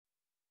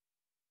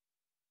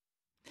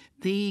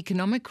The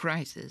economic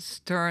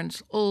crisis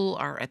turns all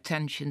our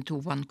attention to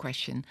one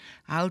question: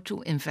 how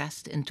to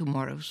invest in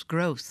tomorrow's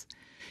growth.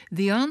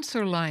 The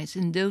answer lies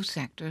in those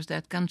sectors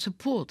that can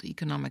support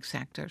economic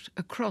sectors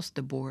across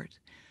the board.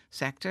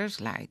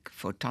 Sectors like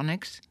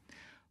photonics.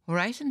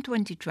 Horizon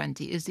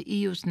 2020 is the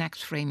EU's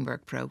next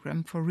framework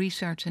program for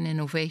research and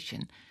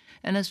innovation.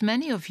 And as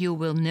many of you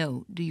will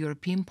know, the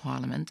European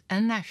Parliament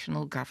and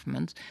national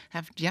governments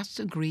have just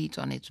agreed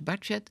on its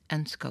budget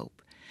and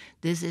scope.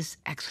 This is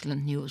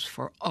excellent news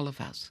for all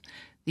of us.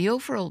 The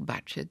overall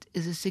budget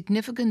is a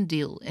significant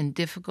deal in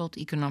difficult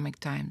economic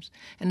times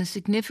and a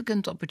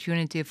significant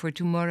opportunity for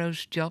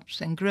tomorrow's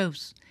jobs and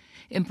growth,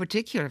 in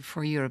particular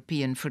for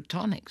European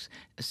photonics,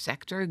 a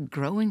sector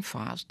growing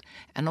fast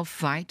and of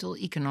vital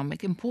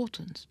economic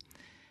importance.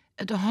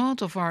 At the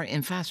heart of our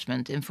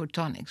investment in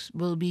photonics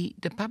will be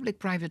the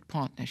public-private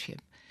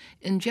partnership.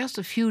 In just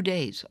a few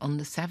days, on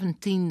the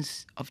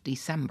 17th of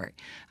December,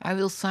 I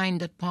will sign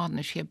that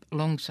partnership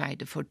alongside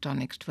the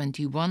Photonics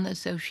 21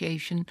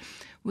 Association,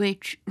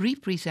 which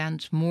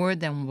represents more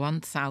than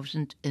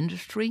 1,000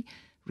 industry,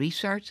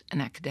 research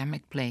and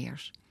academic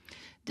players.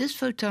 This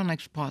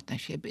photonics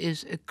partnership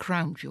is a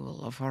crown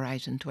jewel of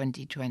Horizon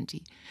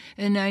 2020,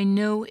 and I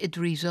know it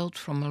results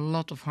from a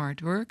lot of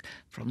hard work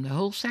from the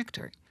whole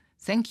sector.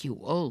 Thank you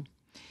all.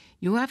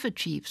 You have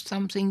achieved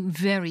something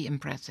very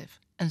impressive,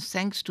 and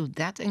thanks to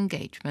that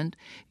engagement,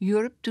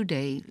 Europe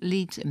today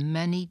leads in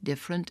many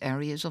different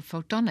areas of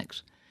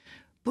photonics.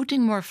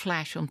 Putting more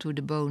flesh onto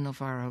the bone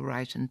of our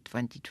Horizon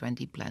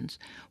 2020 plans,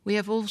 we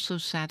have also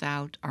set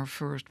out our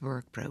first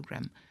work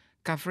program,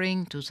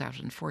 covering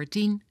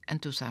 2014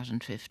 and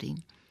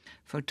 2015.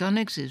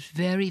 Photonics is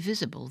very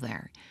visible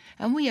there,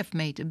 and we have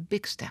made a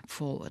big step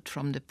forward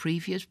from the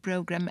previous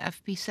program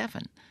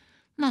FP7.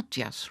 Not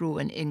just through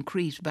an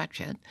increased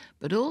budget,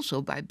 but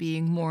also by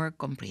being more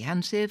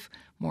comprehensive,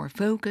 more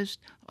focused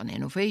on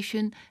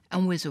innovation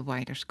and with a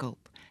wider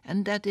scope.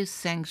 And that is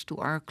thanks to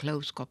our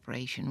close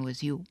cooperation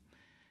with you.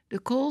 The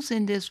calls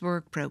in this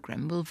work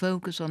program will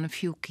focus on a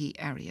few key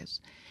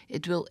areas.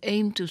 It will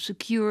aim to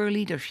secure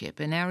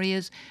leadership in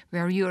areas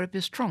where Europe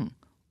is strong,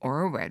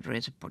 or where there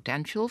is a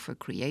potential for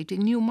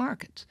creating new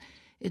markets.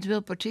 It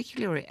will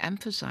particularly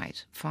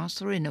emphasize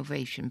faster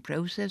innovation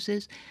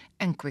processes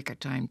and quicker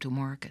time to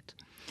market.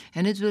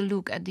 And it will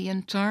look at the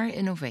entire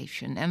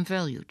innovation and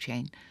value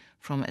chain,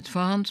 from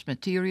advanced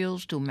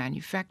materials to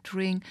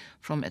manufacturing,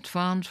 from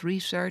advanced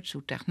research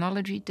to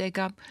technology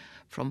take-up,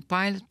 from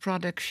pilot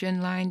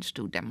production lines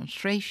to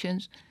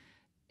demonstrations.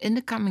 In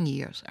the coming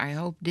years, I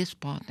hope this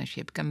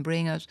partnership can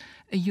bring us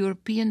a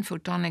European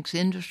photonics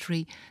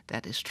industry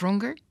that is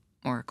stronger,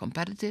 more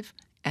competitive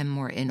and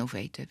more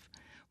innovative,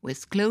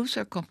 with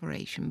closer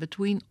cooperation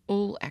between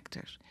all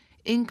actors,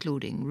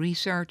 including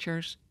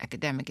researchers,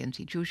 academic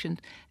institutions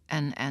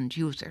and end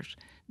users,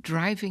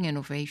 driving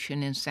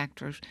innovation in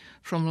sectors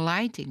from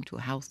lighting to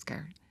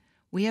healthcare.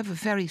 We have a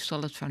very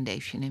solid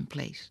foundation in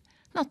place,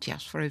 not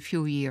just for a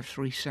few years'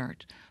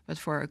 research, but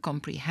for a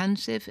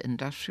comprehensive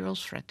industrial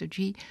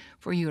strategy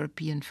for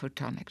European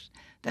photonics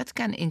that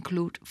can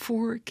include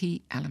 4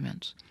 key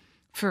elements.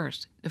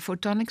 First, the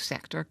photonics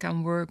sector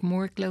can work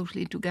more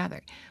closely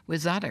together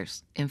with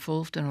others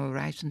involved in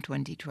Horizon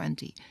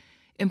 2020,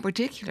 in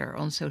particular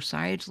on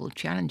societal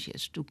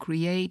challenges to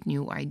create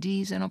new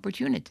ideas and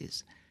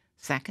opportunities.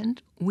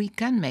 Second, we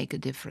can make a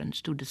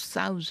difference to the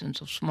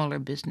thousands of smaller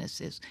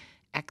businesses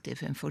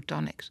active in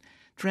photonics,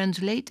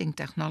 translating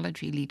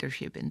technology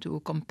leadership into a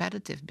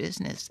competitive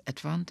business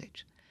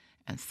advantage.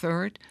 And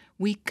third,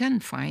 we can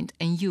find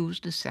and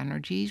use the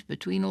synergies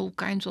between all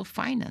kinds of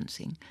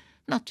financing,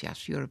 not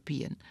just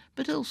European,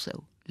 but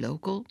also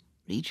local,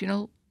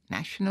 regional,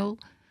 national,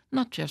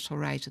 not just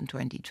Horizon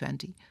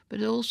 2020,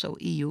 but also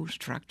EU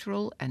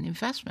structural and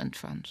investment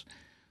funds,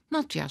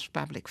 not just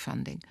public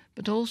funding,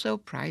 but also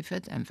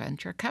private and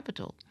venture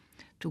capital.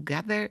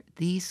 Together,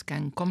 these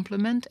can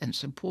complement and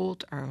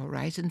support our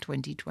Horizon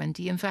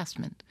 2020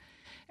 investment.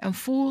 And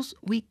fourth,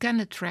 we can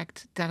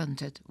attract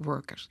talented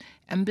workers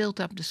and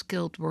build up the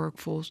skilled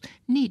workforce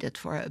needed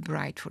for a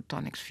bright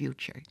photonics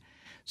future.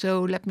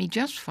 So let me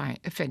just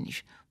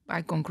finish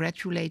by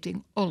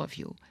congratulating all of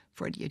you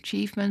for the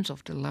achievements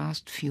of the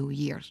last few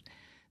years.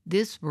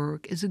 This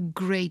work is a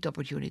great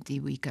opportunity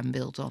we can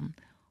build on.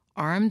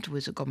 Armed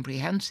with a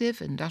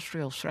comprehensive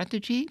industrial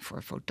strategy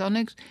for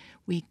photonics,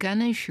 we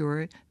can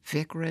ensure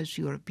vigorous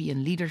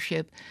European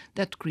leadership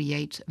that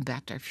creates a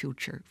better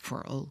future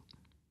for all.